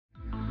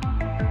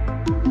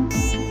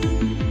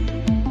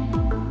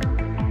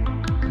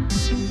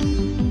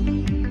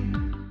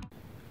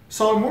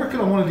So I'm working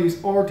on one of these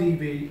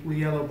RDB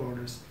Riello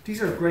burners.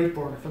 These are a great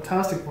burner,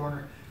 fantastic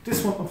burner.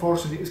 This one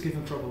unfortunately is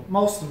giving trouble.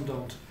 Most of them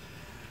don't.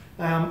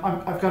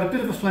 I've got a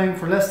bit of a flame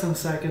for less than a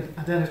second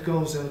and then it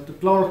goes out. The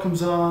blower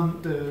comes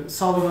on, the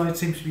solenoid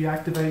seems to be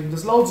activating.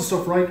 There's loads of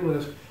stuff right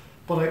with it,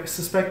 but I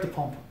suspect the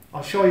pump.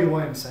 I'll show you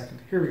why in a second.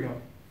 Here we go.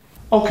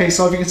 Okay,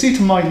 so if you can see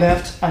to my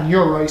left and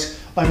your right,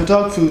 I have a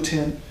dog food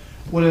tin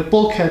with a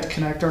bulkhead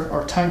connector,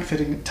 or tank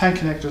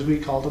connector as we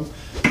call them,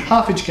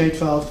 1/2 inch gate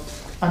valve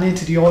and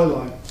into the oil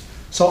line.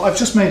 So I've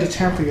just made a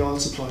temporary oil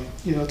supply.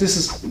 You know, this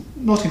is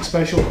nothing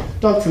special.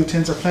 Dog food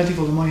tins are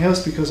plentiful in my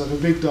house because I have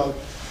a big dog.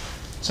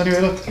 So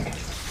anyway, look,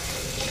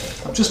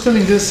 I'm just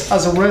filling this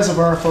as a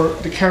reservoir for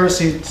the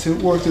kerosene to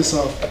work this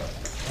out.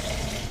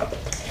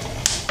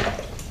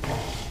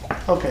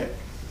 Okay,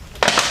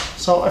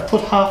 so I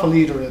put 1/2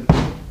 litre in,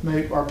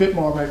 maybe, or a bit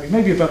more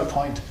maybe about a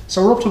pint.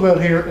 So we're up to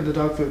about here in the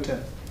dog food tin.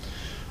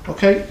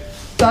 Okay,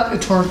 that in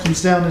turn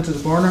comes down into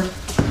the burner.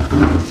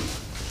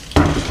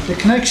 The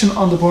connection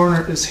on the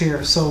burner is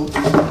here, so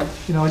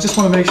you know I just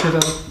want to make sure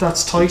that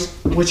that's tight,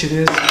 which it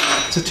is.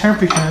 It's a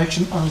temporary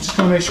connection, and I'm just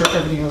going to make sure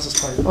everything else is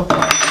tight.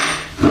 Okay.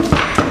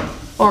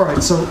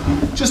 Alright, so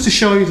just to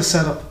show you the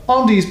setup,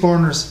 on these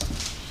burners,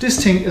 this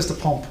thing is the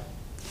pump.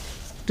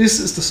 This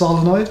is the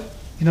solenoid.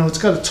 You know, it's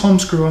got a thumb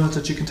screw on it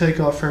that you can take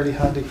off fairly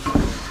handy.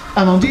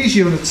 And on these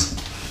units,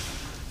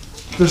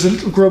 there's a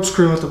little grub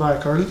screw at the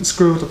back, or a little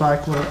screw at the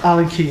back with an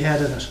Allen key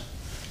head in it,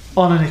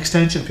 on an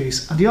extension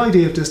piece. And the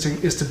idea of this thing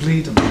is to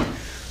bleed them.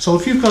 So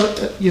if you've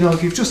got, you know,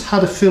 if you've just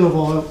had a fill of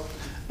oil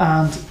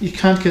and you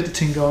can't get the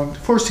thing going, the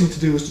first thing to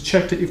do is to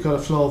check that you've got a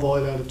flow of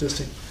oil out of this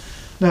thing.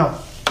 Now,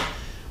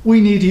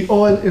 we need the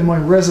oil in my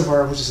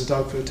reservoir, which is a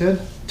dog food tin,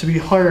 to be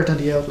higher than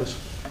the outlet.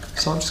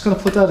 So I'm just going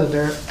to put that in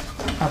there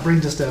and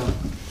bring this down.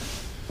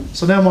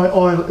 So now my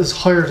oil is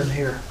higher than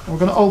here. And we're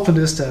going to open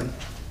this then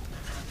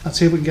and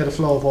see if we can get a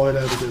flow of oil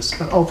out of this,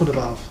 and open the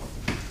valve.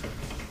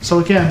 So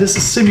again, this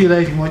is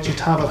simulating what you'd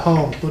have at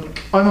home, but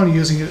I'm only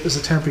using it as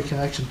a temporary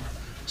connection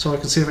so I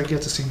can see if I can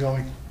get this thing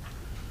going.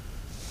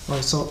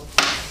 Right, so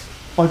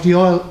I've the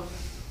oil.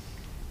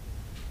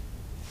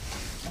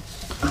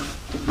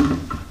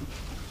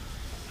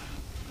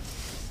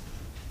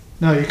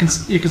 Now you can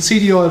see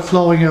the oil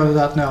flowing out of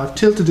that now. I've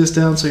tilted this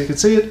down so you can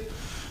see it.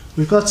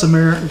 We've got some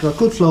air, we've got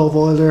good flow of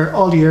oil there,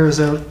 all the air is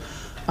out,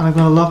 and I'm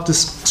going to lock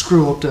this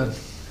screw up then.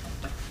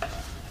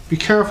 Be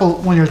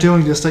careful when you're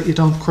doing this that you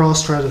don't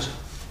cross thread it.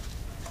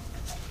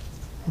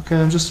 Okay,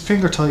 I'm just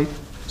finger tight.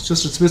 It's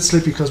a bit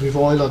slippy because we've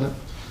oil on it.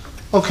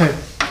 Okay,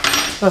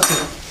 that's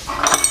it.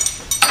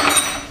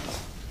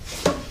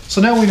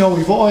 So now we know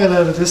we've oil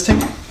out of this thing.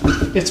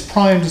 It's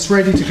primed, it's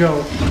ready to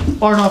go.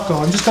 Or not go.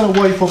 I'm just going to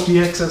wipe up the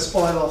excess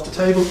oil off the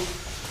table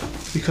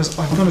because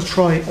I'm going to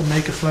try and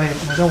make a flame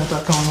and I don't want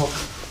that going up.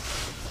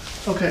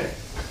 Okay.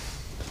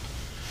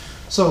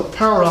 So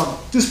power on.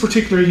 This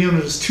particular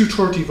unit is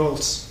 230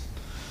 volts.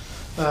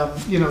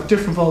 You know,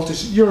 different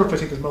voltage. Europe I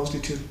think is mostly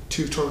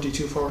 230,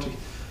 240.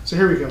 So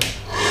here we go.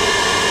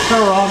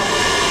 Power on.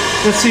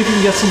 Let's see if we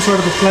can get some sort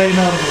of a flame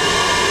out of it.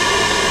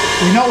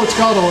 We know it's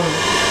got oil,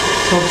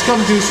 so if it's going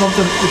to do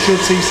something, we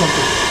should see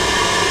something.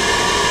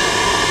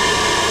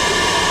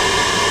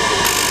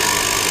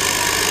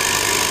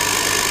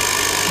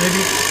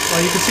 Maybe,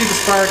 well, you can see the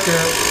spark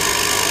there.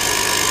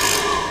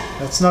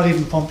 It's not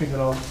even pumping at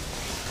all.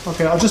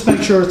 Okay, I'll just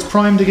make sure it's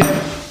primed again.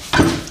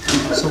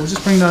 So we'll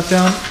just bring that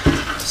down.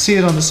 See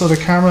it on this other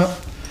camera.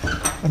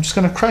 I'm just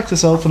going to crack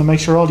this open and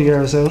make sure all the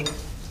air is out.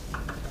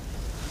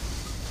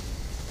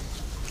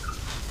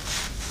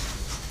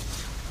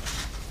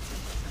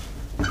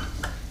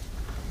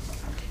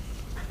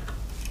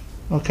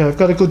 Okay, I've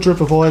got a good drip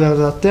of oil out of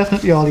that.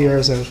 Definitely all the air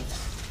is out.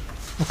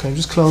 Okay, I'm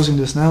just closing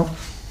this now.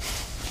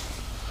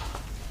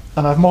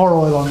 And I have more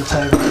oil on the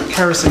table,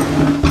 kerosene.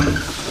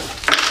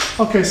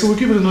 Okay, so we'll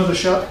give it another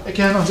shot.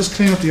 Again, I'll just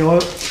clean up the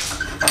oil.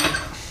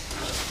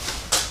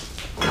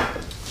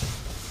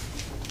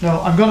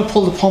 Now, I'm going to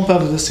pull the pump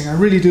out of this thing. I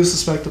really do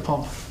suspect the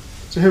pump.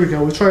 So here we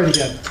go, we'll try it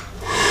again.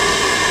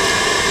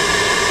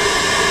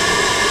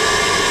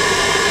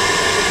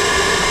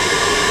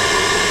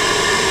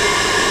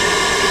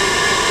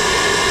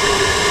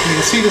 You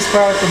can see the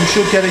spark and we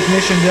should get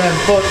ignition then,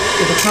 but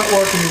if it's not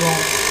working, we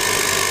won't.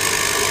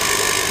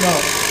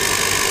 No.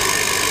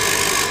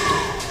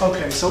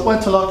 Okay, so it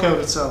went to lock out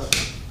itself.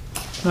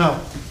 Now,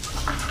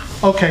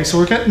 okay, so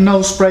we're getting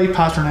no spray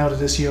pattern out of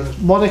this unit.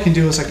 What I can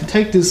do is I can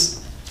take this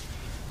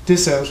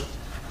out.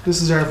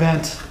 This is our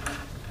vent,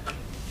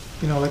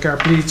 you know, like our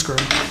bleed screw.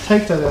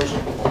 Take that out,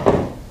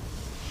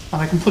 and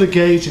I can put a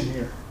gauge in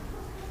here.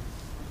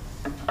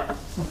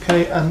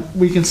 Okay, and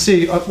we can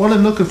see what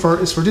I'm looking for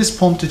is for this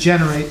pump to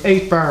generate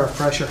 8 bar of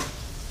pressure.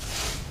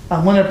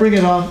 And when I bring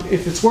it on,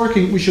 if it's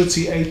working, we should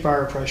see 8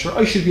 bar of pressure.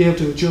 I should be able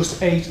to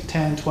adjust 8,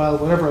 10,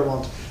 12, whatever I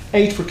want.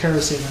 8 for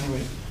kerosene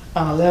anyway,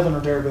 and 11 or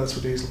thereabouts for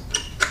diesel.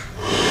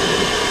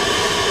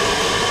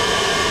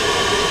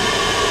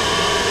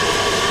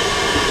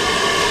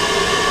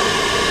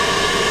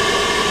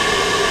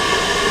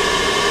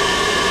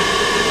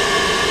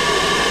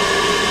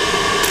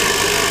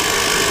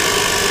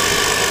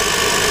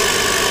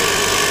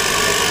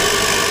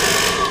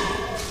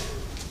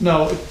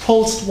 No, it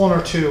pulsed 1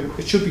 or 2.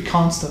 It should be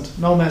constant.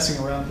 No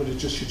messing around with it.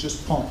 Should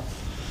just pump.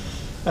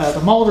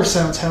 The motor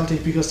sounds healthy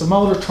because the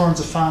motor turns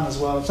a fan as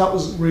well. If that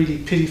was really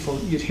pitiful,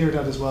 you'd hear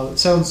that as well. It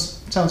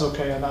sounds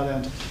okay on that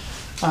end.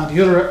 And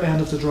the other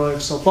end of the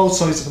drive, so both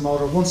sides of the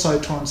motor, one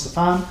side turns the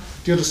fan,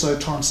 the other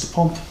side turns the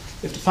pump.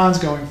 If the fan's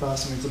going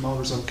fast, it means the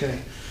motor's okay.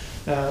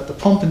 The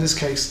pump in this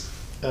case,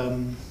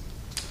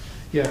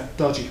 yeah,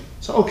 dodgy.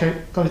 So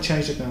okay, going to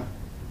change it now.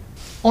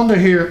 Under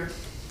here,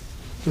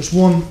 there's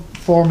one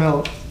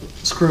 4mm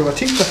screw. I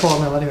think the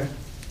 4mm anyway.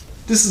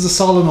 This is the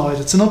solenoid.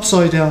 It's an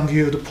upside down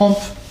view. The pump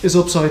is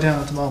upside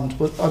down at the moment,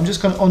 but I'm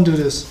just going to undo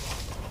this.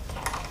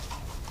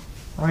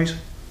 Right,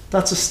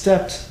 that's a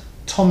stepped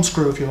thumb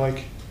screw, if you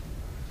like,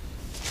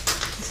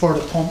 for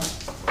the pump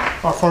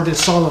or for the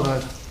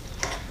solenoid.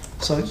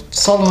 So the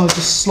solenoid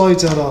just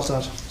slides out off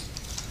that.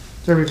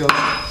 There we go.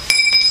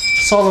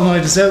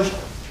 Solenoid is out,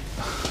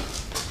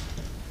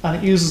 and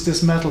it uses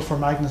this metal for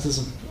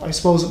magnetism. I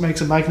suppose it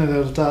makes a magnet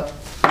out of that.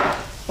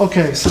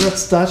 Okay, so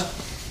that's that.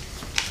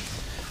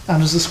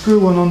 And there's a screw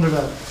one under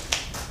that.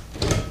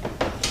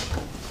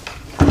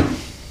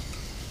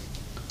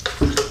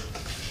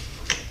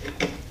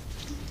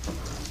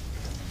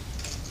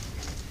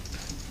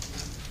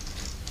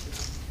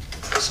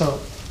 So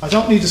I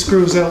don't need the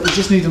screws out, we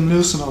just need them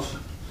loose enough.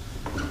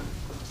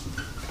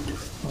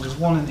 Well, there's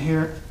one in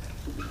here.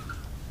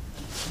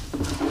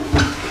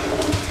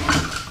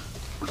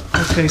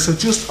 Okay, so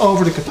just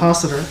over the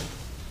capacitor,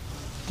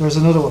 there's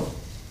another one.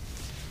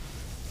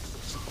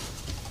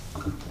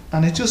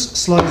 And it just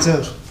slides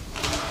out.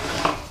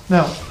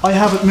 Now, I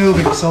have it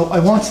moving, so I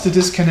want to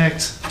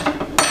disconnect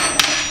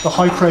the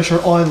high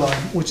pressure oil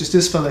line, which is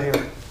this fella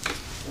here.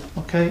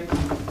 Okay,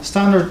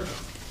 standard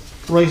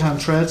right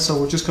hand thread, so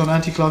we're just going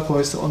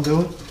anti-clockwise to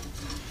undo it.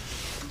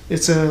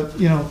 It's a,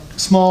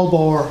 small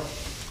bore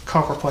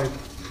copper pipe.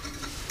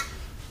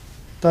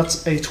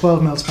 That's a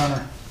 12mm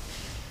spanner.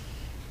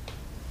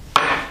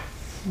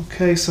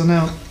 Okay, so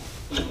now,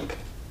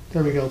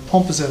 there we go,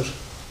 pump is out.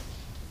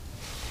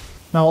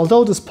 Now,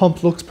 although this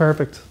pump looks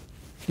perfect,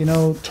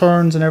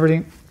 turns and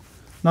everything,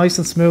 nice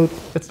and smooth,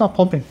 it's not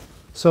pumping.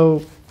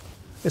 So,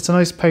 it's a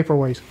nice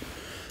paperweight.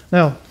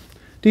 Now,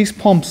 these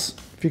pumps,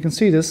 if you can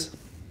see this,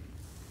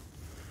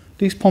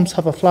 these pumps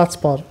have a flat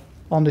spot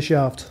on the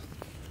shaft.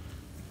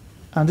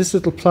 And this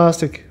little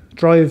plastic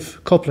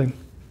drive coupling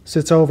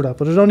sits over that,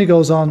 but it only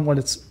goes on when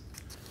it's,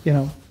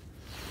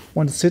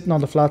 when it's sitting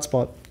on the flat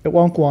spot. It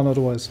won't go on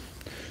otherwise.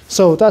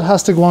 So that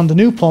has to go on the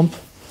new pump,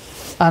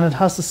 and it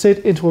has to sit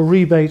into a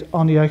rebate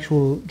on the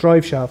actual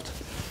drive shaft.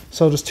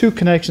 So there's two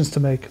connections to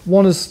make.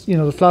 One is,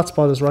 the flat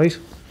spot is right,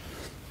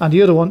 and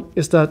the other one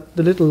is that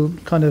the little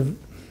kind of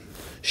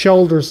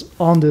shoulders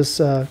on this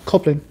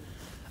coupling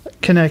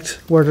connect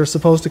where they're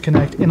supposed to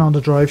connect in on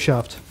the drive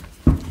shaft.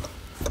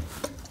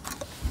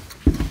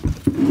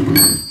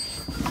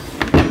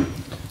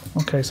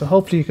 Okay, so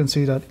hopefully you can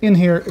see that. In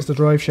here is the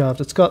drive shaft.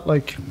 It's got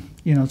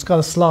it's got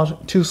a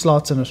slot, 2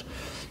 slots in it,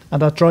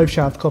 and that drive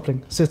shaft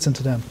coupling sits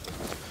into them.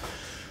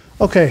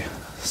 Okay,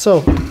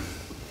 so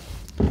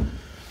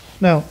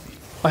now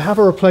I have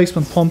a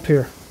replacement pump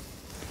here.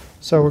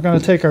 So we're going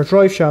to take our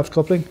drive shaft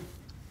coupling,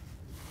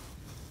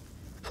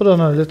 put it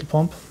on our little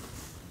pump,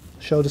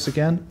 show this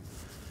again.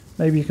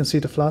 Maybe you can see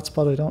the flat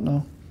spot, I don't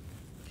know.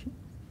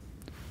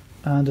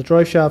 And the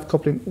drive shaft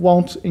coupling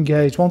won't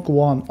engage, won't go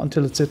on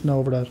until it's sitting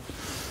over that.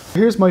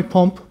 Here's my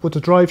pump with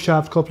the drive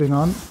shaft coupling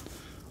on.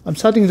 I'm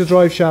setting the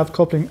drive shaft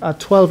coupling at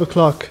 12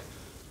 o'clock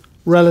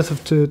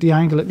relative to the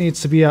angle it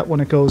needs to be at when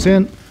it goes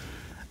in.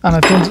 And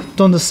I've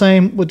done the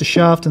same with the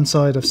shaft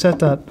inside. I've set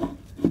that.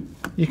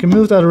 You can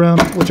move that around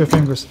with your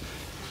fingers.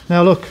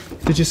 Now look,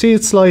 did you see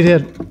it slide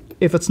in?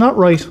 If it's not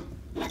right,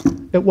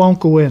 it won't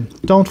go in.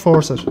 Don't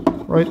force it.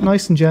 Right,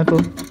 nice and gentle.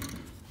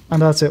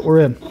 And that's it, we're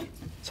in.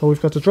 So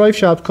we've got the drive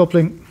shaft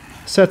coupling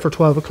set for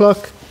 12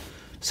 o'clock.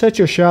 Set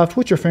your shaft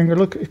with your finger.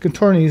 Look, it can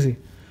turn easy.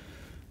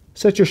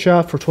 Set your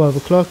shaft for 12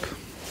 o'clock.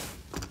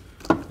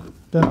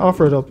 Then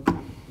offer it up.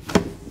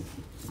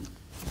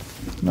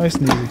 Nice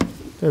and easy.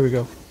 There we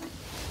go.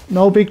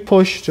 No big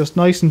push, just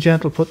nice and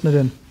gentle putting it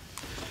in.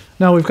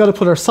 Now we've got to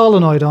put our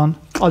solenoid on.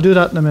 I'll do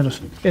that in a minute.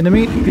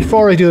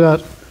 Before I do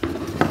that,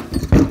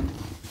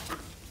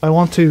 I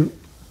want to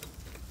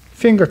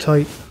finger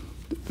tight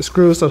the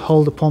screws that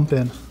hold the pump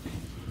in.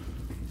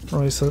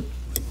 Right, so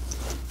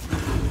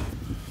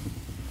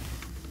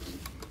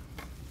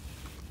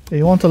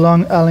you want a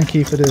long Allen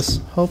key for this.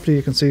 Hopefully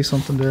you can see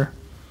something there.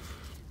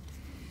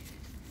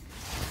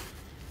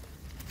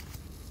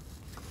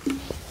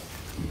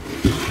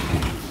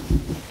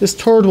 This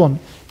third one,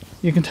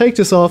 you can take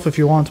this off if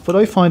you want, but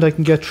I find I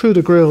can get through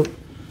the grill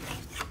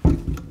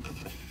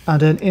and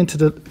then into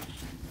the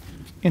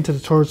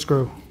third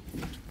screw,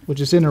 which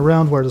is in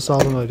around where the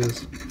solenoid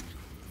is.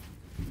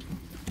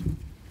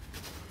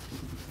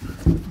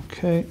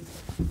 Okay.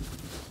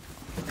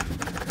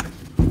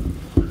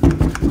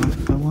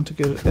 I want to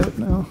get it out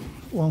now.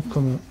 It won't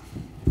come out.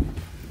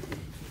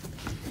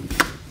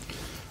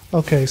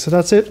 Okay, so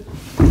that's it.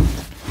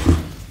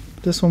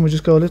 This one we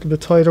just go a little bit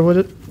tighter with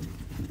it.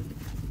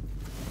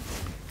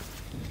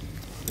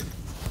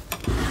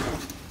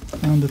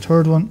 And the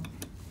third one,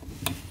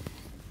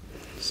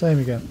 same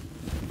again.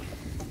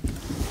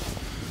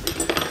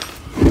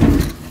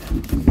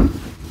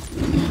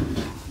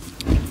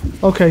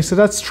 Okay, so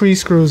that's 3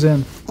 screws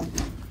in.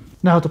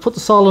 Now to put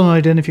the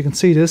solenoid in, if you can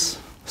see this,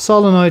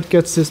 solenoid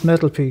gets this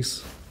metal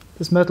piece.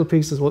 This metal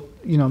piece is what,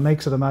 you know,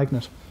 makes it a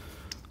magnet.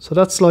 So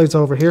that slides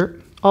over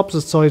here,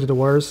 opposite side of the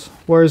wires.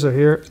 Wires are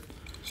here,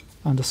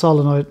 and the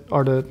solenoid,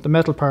 or the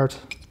metal part,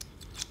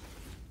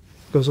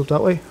 goes up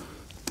that way.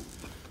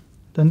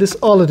 Then this,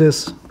 all of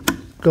this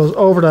goes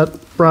over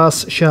that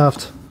brass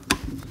shaft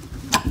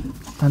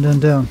and then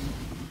down,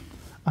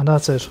 and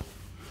that's it.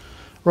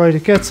 Right,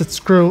 it gets its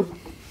screw,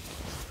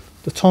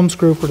 the thumb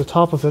screw for the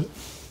top of it,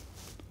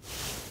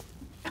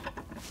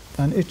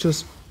 and it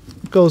just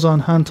goes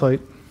on hand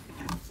tight.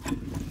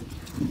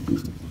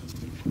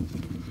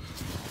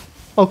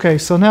 Okay,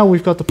 so now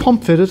we've got the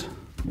pump fitted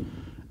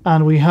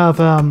and we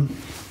have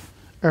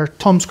our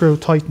thumb screw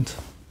tightened.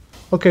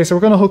 Okay, so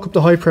we're going to hook up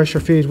the high pressure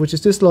feed, which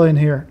is this line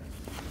here.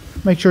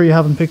 Make sure you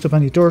haven't picked up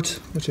any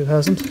dirt, which it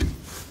hasn't.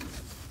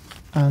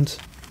 And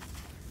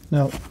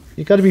now,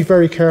 you've got to be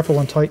very careful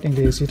when tightening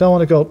these. You don't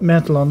want to go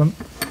mental on them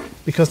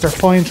because they're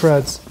fine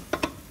threads,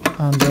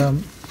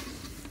 and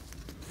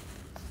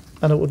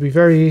it would be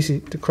very easy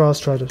to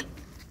cross thread it.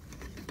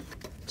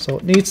 So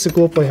it needs to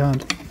go up by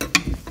hand,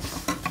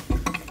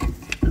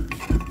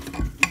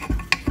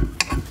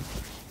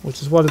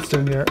 which is what it's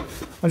doing here.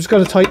 I'm just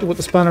going to tighten it with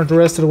the spanner the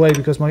rest of the way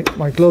because my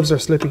gloves are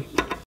slippy.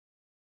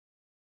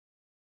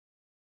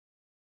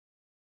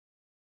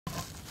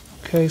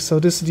 Okay, so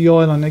this is the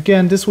oil line.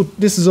 Again, this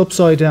is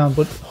upside down,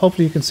 but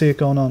hopefully you can see it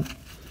going on.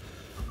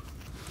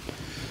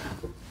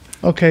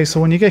 Okay, so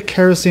when you get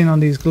kerosene on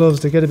these gloves,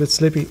 they get a bit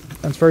slippy,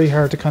 and it's very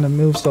hard to kind of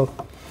move stuff.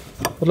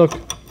 But look,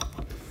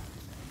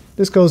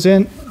 this goes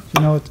in,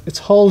 you know, it's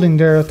holding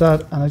there at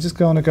that, and I'm just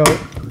going to go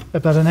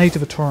about 1/8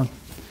 of a turn,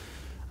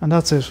 and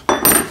that's it.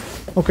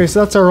 Okay,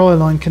 so that's our oil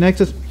line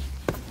connected.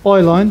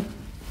 Oil line,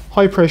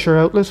 high pressure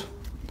outlet,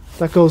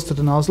 that goes to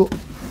the nozzle.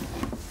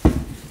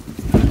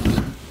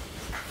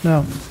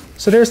 Now,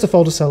 so there's the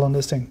photocell on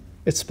this thing.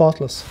 It's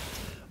spotless.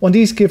 When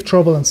these give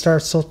trouble and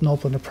start sutting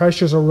up, when the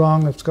pressures are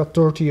wrong, if it's got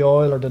dirty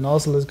oil or the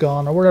nozzle is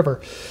gone or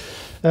whatever,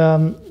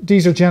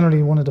 these are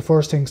generally one of the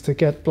first things to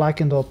get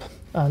blackened up,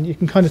 and you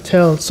can kind of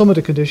tell some of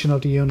the condition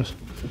of the unit.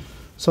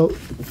 So,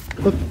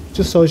 look,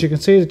 just so as you can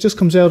see, it just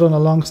comes out on a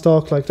long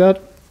stalk like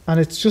that, and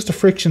it's just a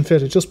friction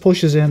fit. It just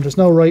pushes in. There's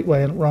no right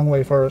way and wrong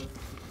way for it.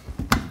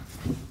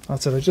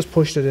 That's it. I just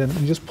pushed it in,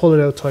 and you just pull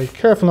it out tight.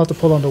 Careful not to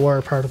pull on the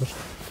wire part of it.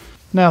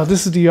 Now,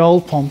 this is the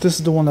old pump. This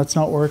is the one that's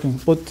not working.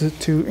 But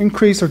to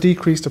increase or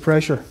decrease the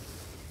pressure,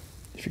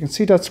 if you can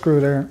see that screw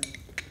there,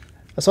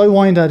 as I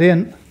wind that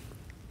in,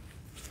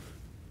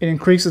 it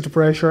increases the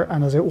pressure,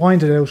 and as I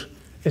wind it out,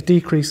 it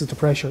decreases the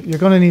pressure. You're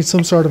going to need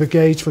some sort of a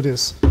gauge for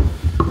this.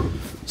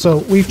 So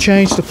we've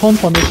changed the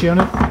pump on this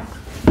unit.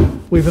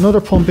 We've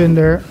another pump in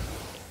there,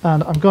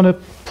 and I'm going to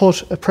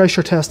put a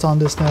pressure test on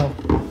this now.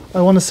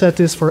 I want to set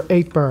this for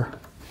 8 bar.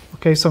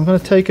 Okay, so I'm going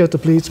to take out the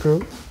bleed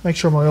screw, make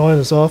sure my oil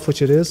is off,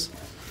 which it is.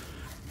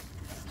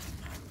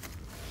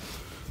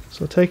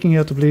 So taking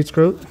out the bleed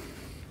screw.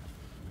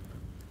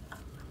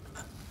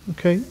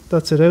 Okay,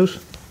 that's it out.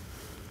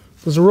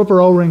 There's a rubber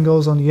O-ring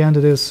goes on the end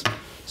of this.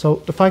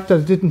 So the fact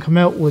that it didn't come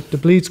out with the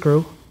bleed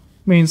screw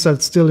means that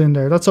it's still in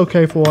there. That's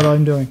okay for what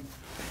I'm doing.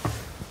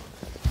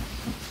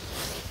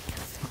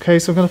 Okay,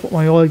 so I'm going to put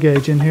my oil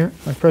gauge in here,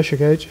 my pressure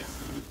gauge.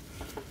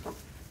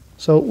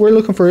 So we're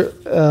looking for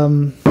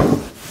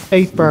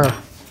 8 bar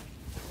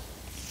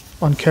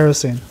on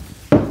kerosene.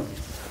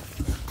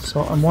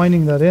 So I'm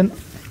winding that in.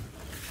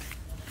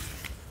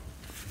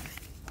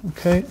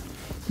 Okay,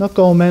 not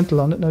going mental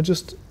on it now,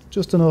 just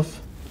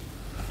enough.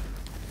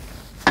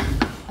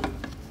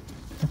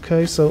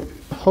 Okay, so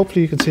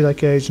hopefully you can see that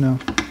gauge now.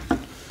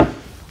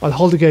 I'll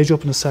hold the gauge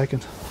up in a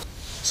second.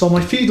 So my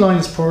feed line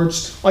is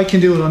purged. I can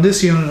do it on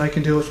this unit, I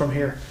can do it from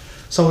here.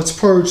 So it's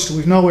purged,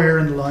 we've no air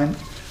in the line.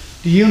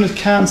 The unit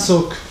can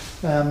suck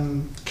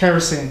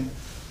kerosene,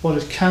 but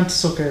it can't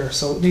suck air,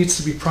 so it needs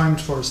to be primed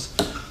first.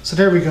 So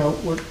there we go,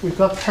 we've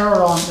got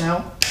power on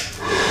now.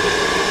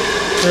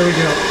 There we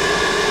go.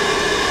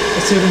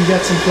 Let's see if we can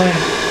get some flame.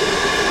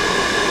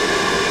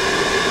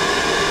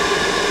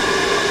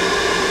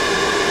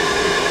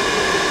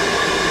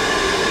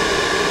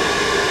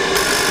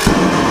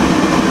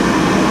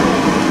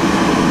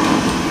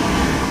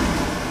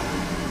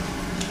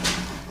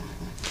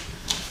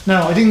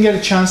 Now, I didn't get a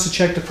chance to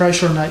check the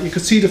pressure on that. You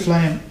could see the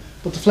flame,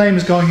 but the flame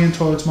is going in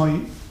towards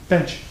my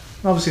bench.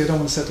 Obviously I don't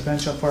want to set the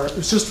bench on fire.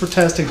 It's just for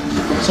testing,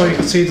 so you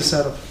can see the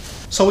setup.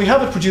 So we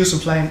have it producing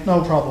flame,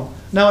 no problem.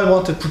 Now I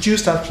want to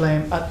produce that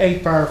flame at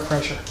 8 bar of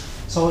pressure.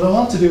 So what I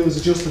want to do is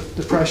adjust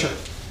the pressure.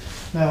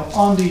 Now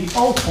on the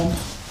old pump,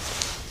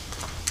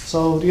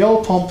 so the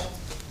old pump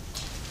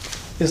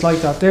is like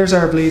that. There's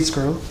our bleed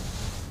screw,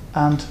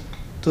 and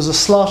there's a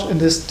slot in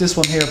this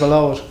one here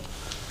below it.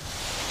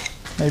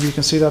 Maybe you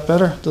can see that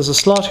better. There's a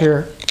slot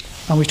here,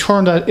 and we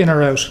turn that in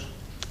or out.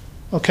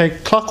 Okay,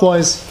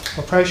 clockwise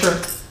for pressure,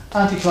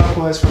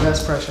 anti-clockwise for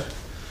less pressure.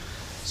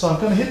 So I'm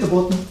going to hit the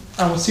button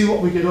and we'll see what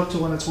we get up to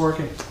when it's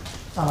working.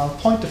 And I'll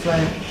point the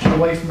flame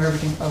away from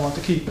everything I want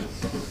to keep.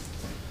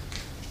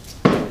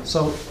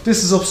 So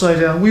this is upside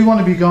down. We want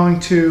to be going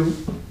to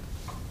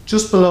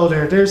just below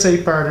there. There's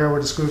 8 bar there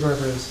where the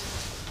screwdriver is.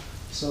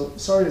 So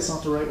sorry it's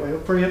not the right way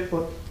up for you,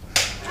 but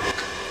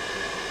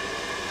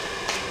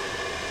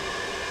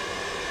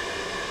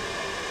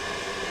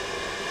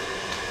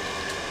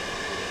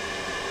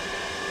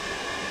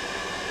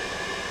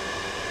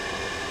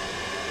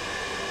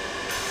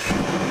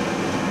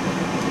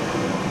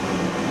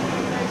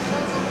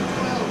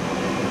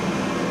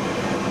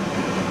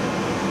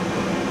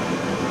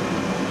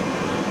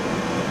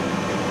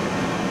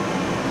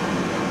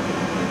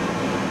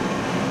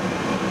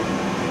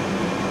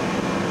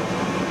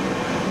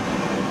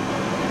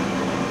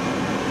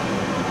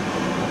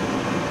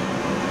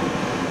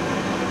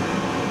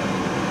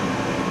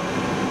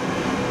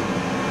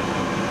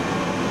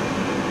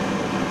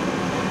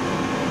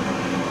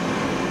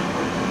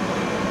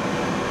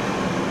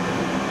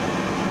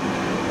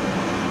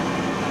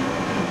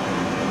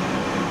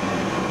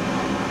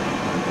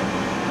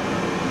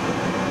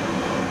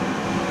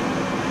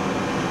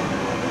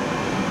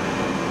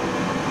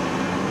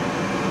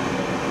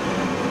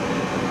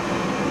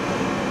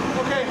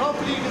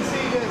hopefully you can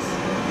see this.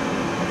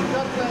 We've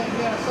got playing,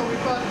 yeah, so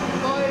we've got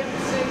 5,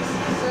 6,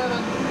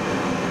 7,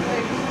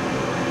 8.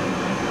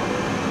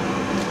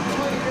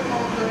 Tiny bit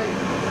more under 8.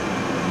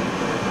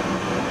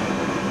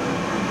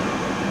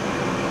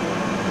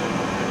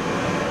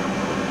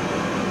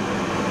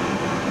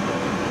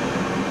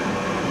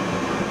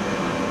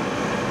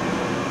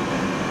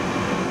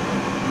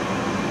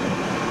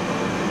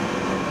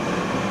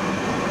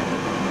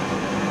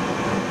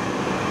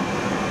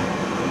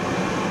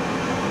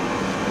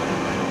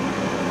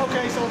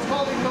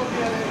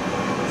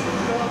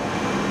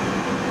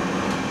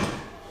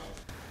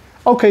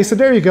 Okay, so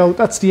there you go,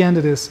 that's the end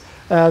of this.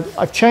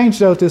 I've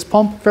changed out this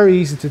pump, very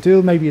easy to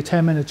do, maybe a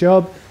 10-minute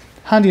job.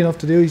 Handy enough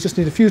to do, you just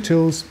need a few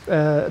tools,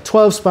 a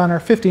 12 spanner,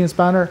 15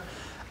 spanner,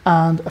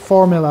 and a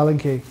 4mm Allen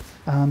key.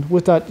 And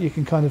with that you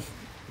can kind of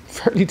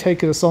fairly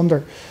take it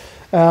asunder.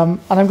 And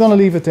I'm going to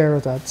leave it there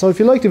at that. So if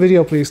you like the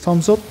video, please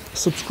thumbs up,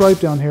 subscribe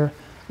down here,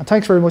 and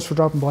thanks very much for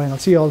dropping by, and I'll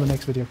see you all in the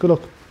next video. Good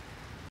luck.